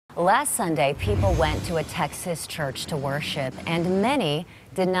Last Sunday, people went to a Texas church to worship, and many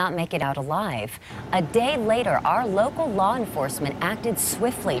did not make it out alive. A day later, our local law enforcement acted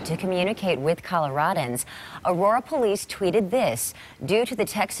swiftly to communicate with Coloradans. Aurora police tweeted this: "Due to the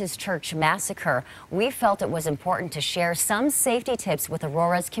Texas church massacre, we felt it was important to share some safety tips with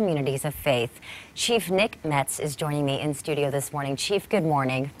Aurora's communities of faith." Chief Nick Metz is joining me in studio this morning. Chief, good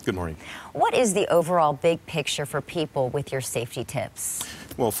morning. Good morning. What is the overall big picture for people with your safety tips?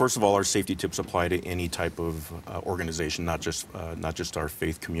 Well, first of all, our safety tips apply to any type of organization, not just our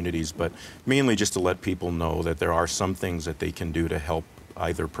faith communities, but mainly just to let people know that there are some things that they can do to help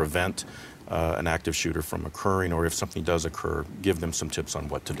either prevent an active shooter from occurring, or if something does occur, give them some tips on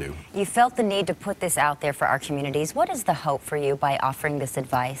what to do. You felt the need to put this out there for our communities. What is the hope for you by offering this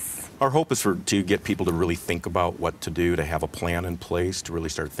advice? Our hope is to get people to really think about what to do, to have a plan in place, to really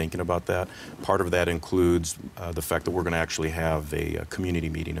start thinking about that. Part of that includes the fact that we're going to actually have a community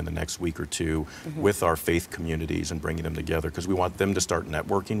meeting in the next week or two with our faith communities and bringing them together, because we want them to start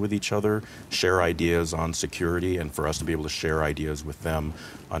networking with each other, share ideas on security, and for us to be able to share ideas with them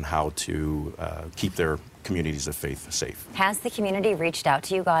on how to keep their communities of faith safe. Has the community reached out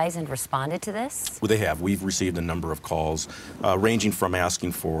to you guys and responded to this? Well, they have. We've received a number of calls ranging from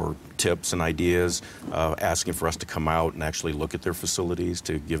asking for tips and ideas, asking for us to come out and actually look at their facilities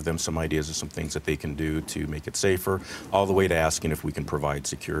to give them some ideas of some things that they can do to make it safer, all the way to asking if we can provide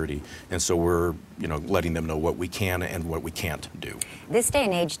security. And so we're, letting them know what we can and what we can't do. This day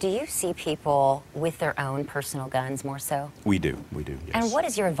and age, do you see people with their own personal guns more so? We do, yes. And what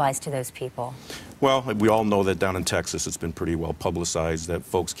is your advice to those people? Well, we all know that down in Texas, it's been pretty well publicized that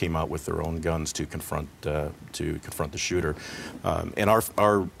folks came out with their own guns to confront the shooter. And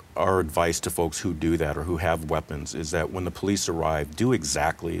our advice to folks who do that or who have weapons is that when the police arrive, do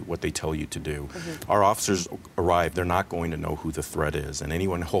exactly what they tell you to do. Our officers arrive, they're not going to know who the threat is, and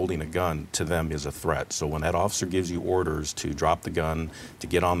anyone holding a gun to them is a threat. So when that officer gives you orders to drop the gun, to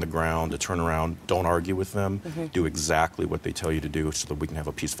get on the ground, to turn around, don't argue with them. Do exactly what they tell you to do so that we can have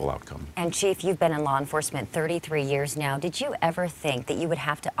a peaceful outcome. And Chief, you've been in law enforcement 33 years now. Did you ever think that you would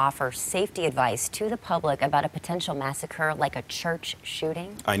have to offer safety advice to the public about a potential massacre like a church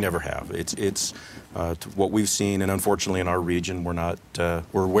shooting? I never have. It's what we've seen, and unfortunately in our region, we're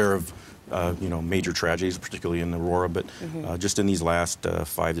aware of major tragedies, particularly in Aurora, but just in these last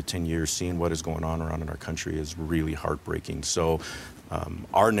 5 to 10 years, seeing what is going on around in our country is really heartbreaking. So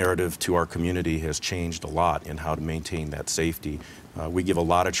our narrative to our community has changed a lot in how to maintain that safety. We give a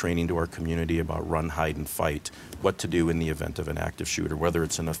lot of training to our community about run, hide, and fight, what to do in the event of an active shooter, whether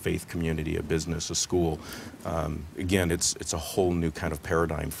it's in a faith community, a business, a school. Again, it's a whole new kind of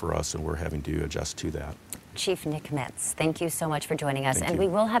paradigm for us, and we're having to adjust to that. Chief Nick Metz, thank you so much for joining us. Thank and you.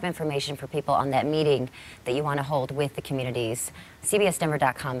 We will have information for people on that meeting that you want to hold with the communities.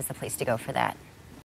 CBSDenver.com is the place to go for that.